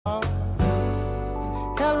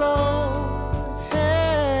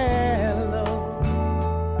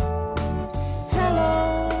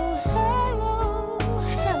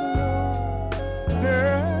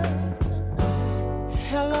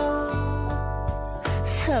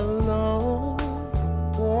Hello,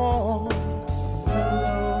 oh,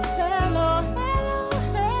 hello, hello, hello,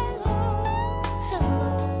 hello,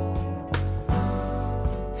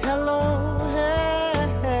 hello,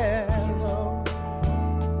 hello,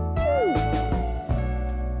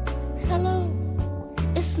 hello,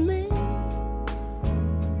 it's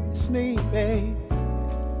me, babe.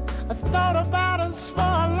 I thought about us for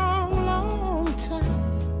a long, long time.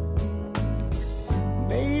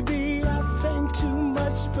 Maybe I think too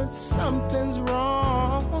much, but something's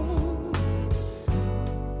wrong.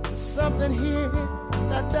 There's something here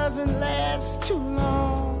that doesn't last too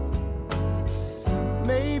long.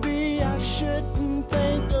 Maybe I shouldn't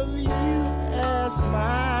think of you as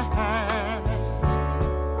mine,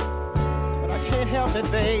 but I can't help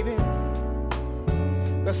it, baby.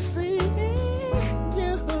 'Cause seeing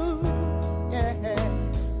you, yeah,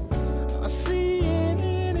 seeing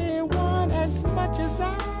anyone as much as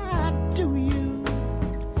I do you,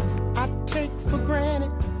 I take for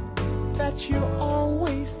granted that you're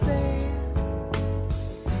always there.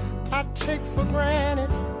 I take for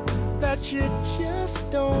granted that you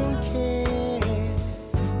just don't care.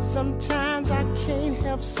 Sometimes I can't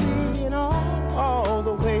help seeing all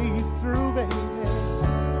the way through, baby.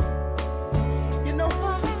 You know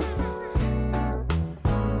why?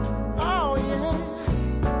 Oh yeah,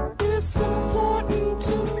 it's important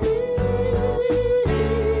to me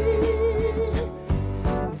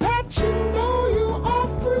that you know you are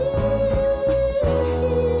free.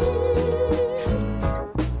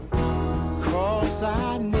 'Cause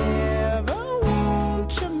I never want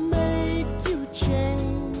to make you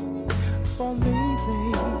change for me,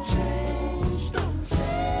 baby. Don't change, don't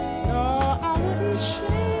change. No, I wouldn't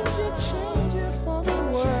change it for the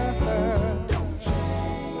world. Don't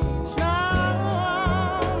change. No,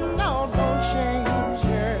 no, don't change,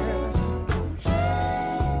 girl. Don't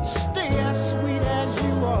change. Stay as sweet as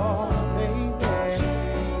you are, baby. Don't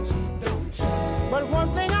change, don't change. But one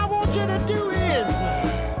thing I want you to do is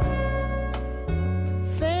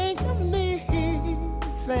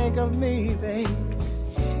think of me, babe.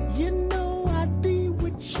 You know I'd be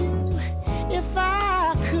with you if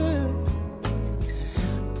I could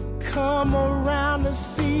come around to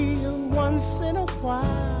see you once in a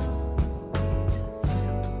while.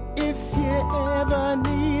 If you ever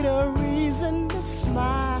need a reason to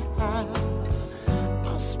smile,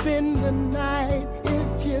 I'll spend the night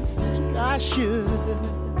if you think I should.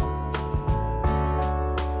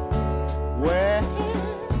 Well,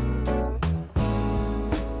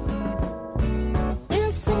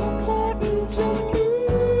 it's important to me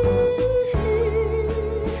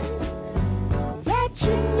that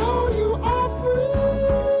you know you are free.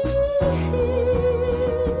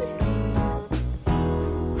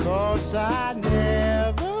 'Cause I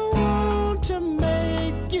never want to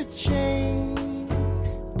make you change.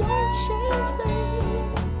 Don't change, baby.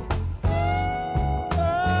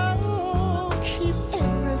 Oh, keep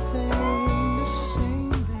everything the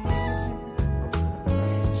same, baby.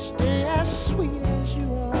 Stay as sweet as you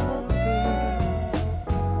are, girl.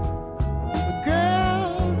 But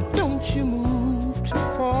girl, don't you move too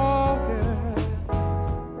far, girl.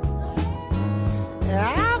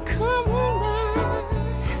 I'll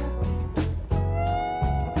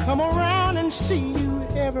come around and see you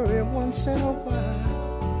every once in a while.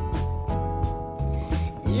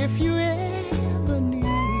 If you ever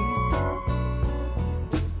need,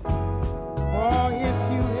 or if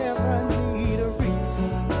you ever need a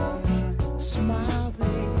reason, smile,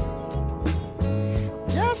 baby.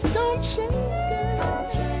 Just don't change, girl. Don't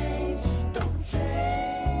change, don't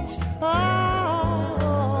change. Oh,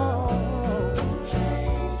 don't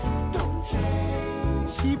change, don't change.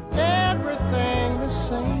 Keep everything the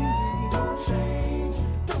same. Don't change,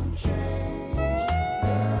 don't change.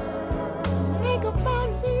 Think about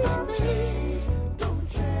me, baby. Don't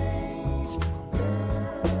change.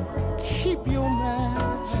 Keep your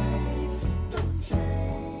mind. Don't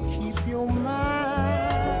change. Keep your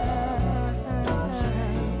mind. Don't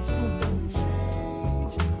change.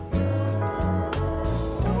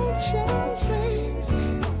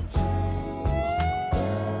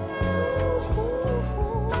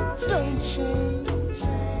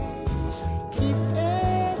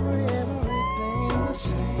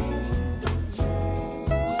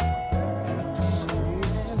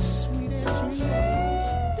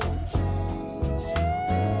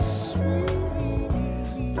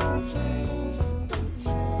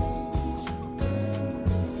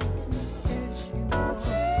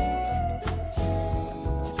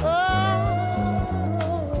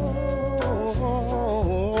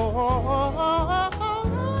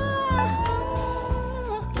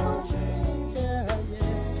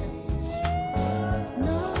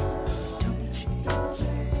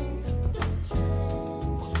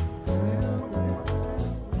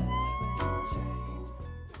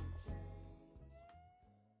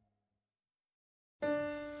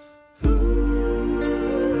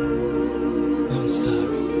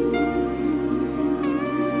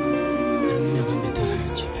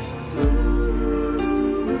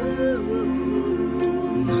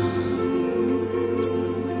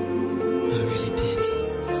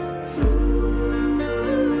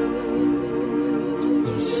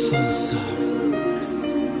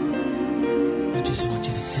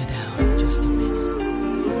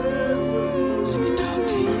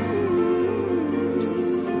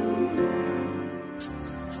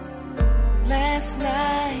 last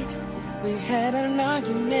night we had an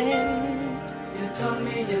argument. You told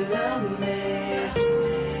me you loved me.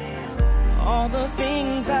 All the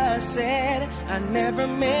things I said I never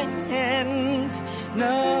meant.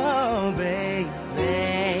 No,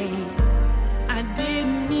 baby, I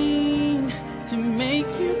didn't mean to make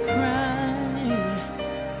you cry.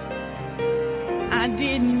 I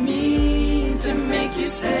didn't mean to make you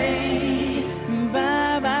say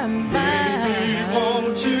bye, bye, bye. Baby,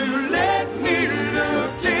 won't you let me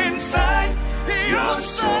look inside your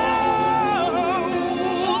soul?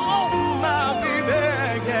 Oh, my baby,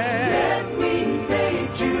 yeah. Let me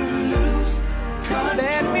make you lose control.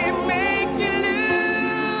 Let me make you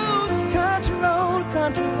lose control,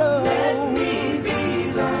 control. Let me be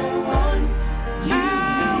the one you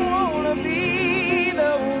need. I wanna be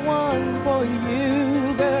the one for you,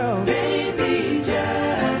 girl. Baby,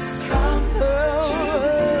 just come to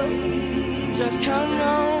me. Just come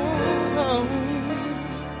on.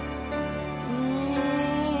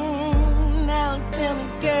 Now tell me,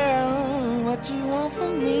 girl, what you want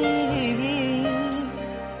from me.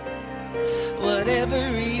 Whatever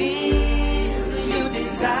it is you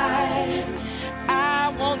desire, I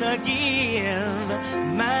wanna give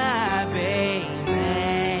my baby.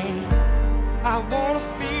 I wanna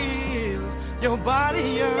feel your body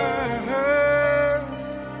yearn.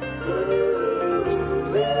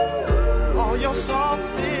 All your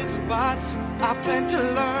softest spots I plan to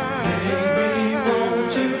learn. Baby,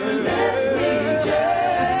 won't you let me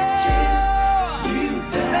just kiss you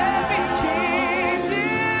down? Let me kiss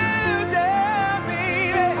you down,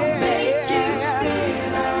 baby. Make you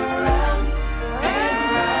spin around and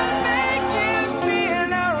round. Make you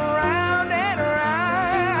spin around and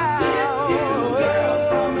round. Flip you, girl,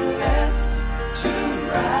 from left to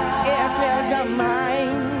right. If you don't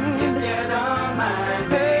mind, if you don't mind,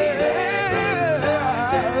 baby.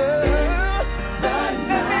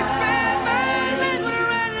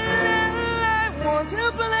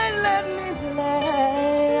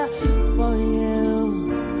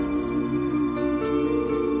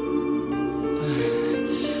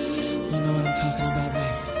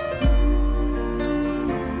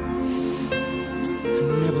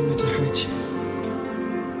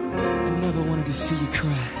 To see you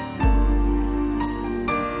cry,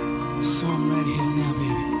 so I'm right here now,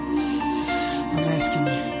 baby. I'm asking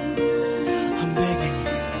you, I'm begging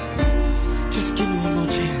you, just give me one more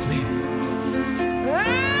chance, baby.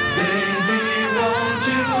 Baby, won't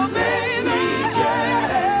you let me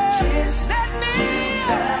just kiss me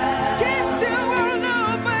down? Kiss you all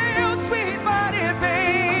over your sweet body,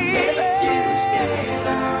 baby. Make you spin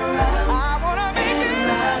around. I wanna make you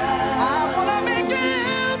love. I wanna make you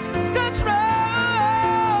lose control.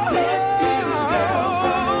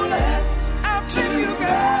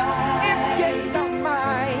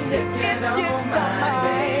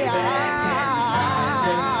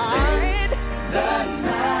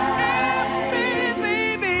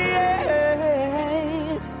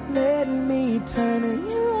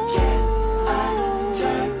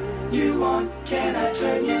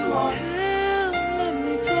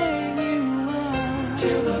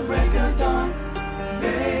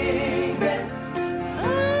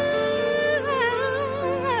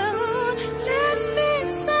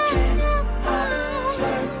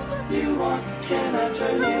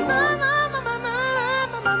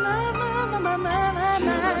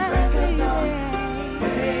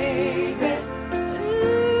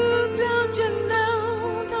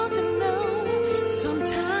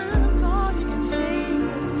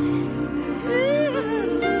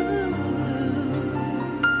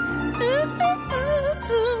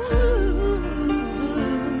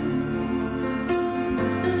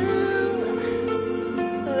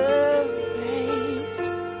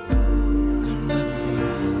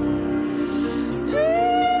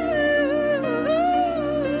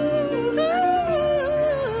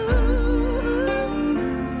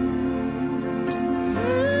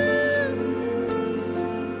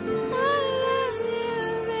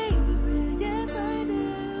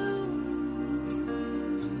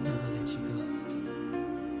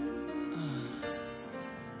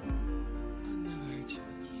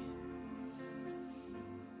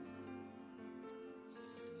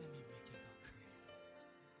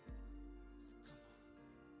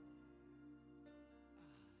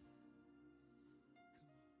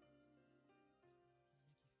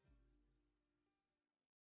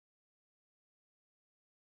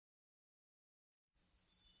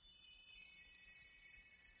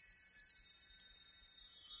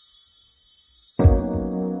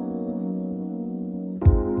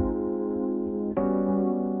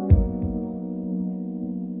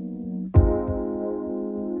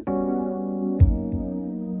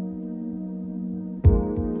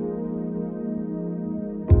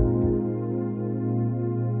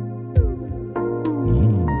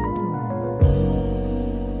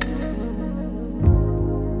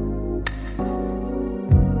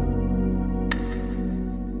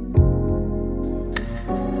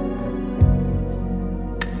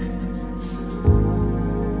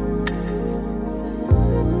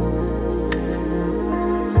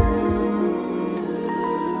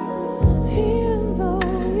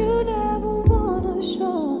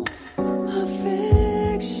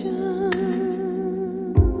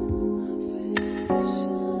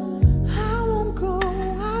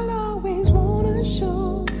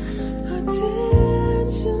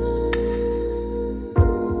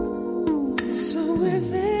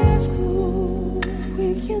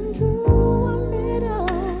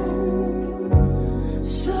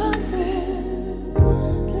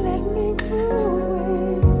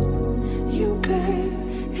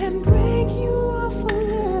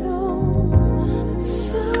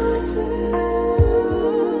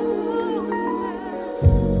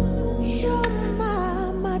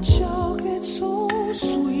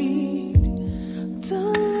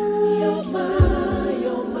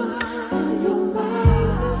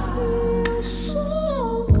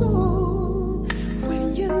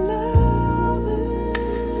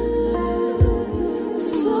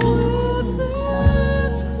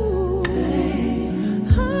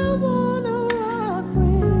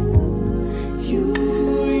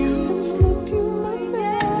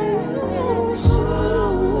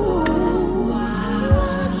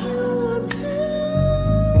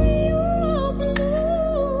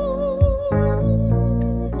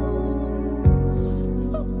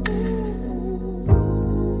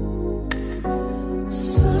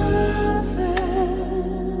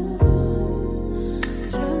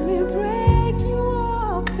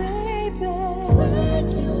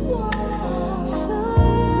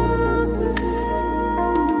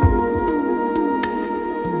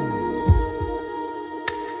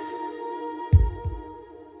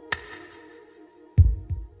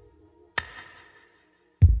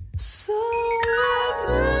 So